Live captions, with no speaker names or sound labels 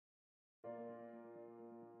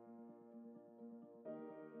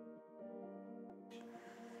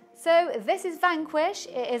So this is Vanquish.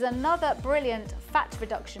 It is another brilliant fat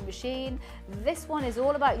reduction machine. This one is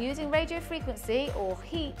all about using radio frequency or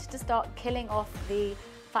heat to start killing off the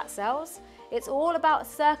fat cells. It's all about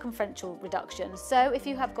circumferential reduction. So if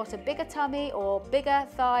you have got a bigger tummy or bigger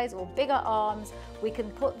thighs or bigger arms, we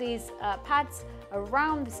can put these pads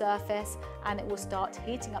around the surface and it will start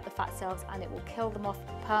heating up the fat cells and it will kill them off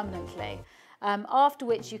permanently. After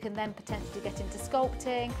which you can then potentially get into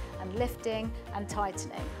sculpting and lifting and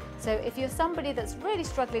tightening. So if you're somebody that's really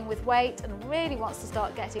struggling with weight and really wants to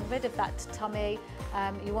start getting rid of that tummy,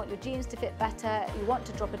 you want your jeans to fit better, you want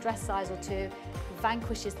to drop a dress size or two,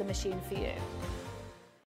 Vanquish is the machine for you.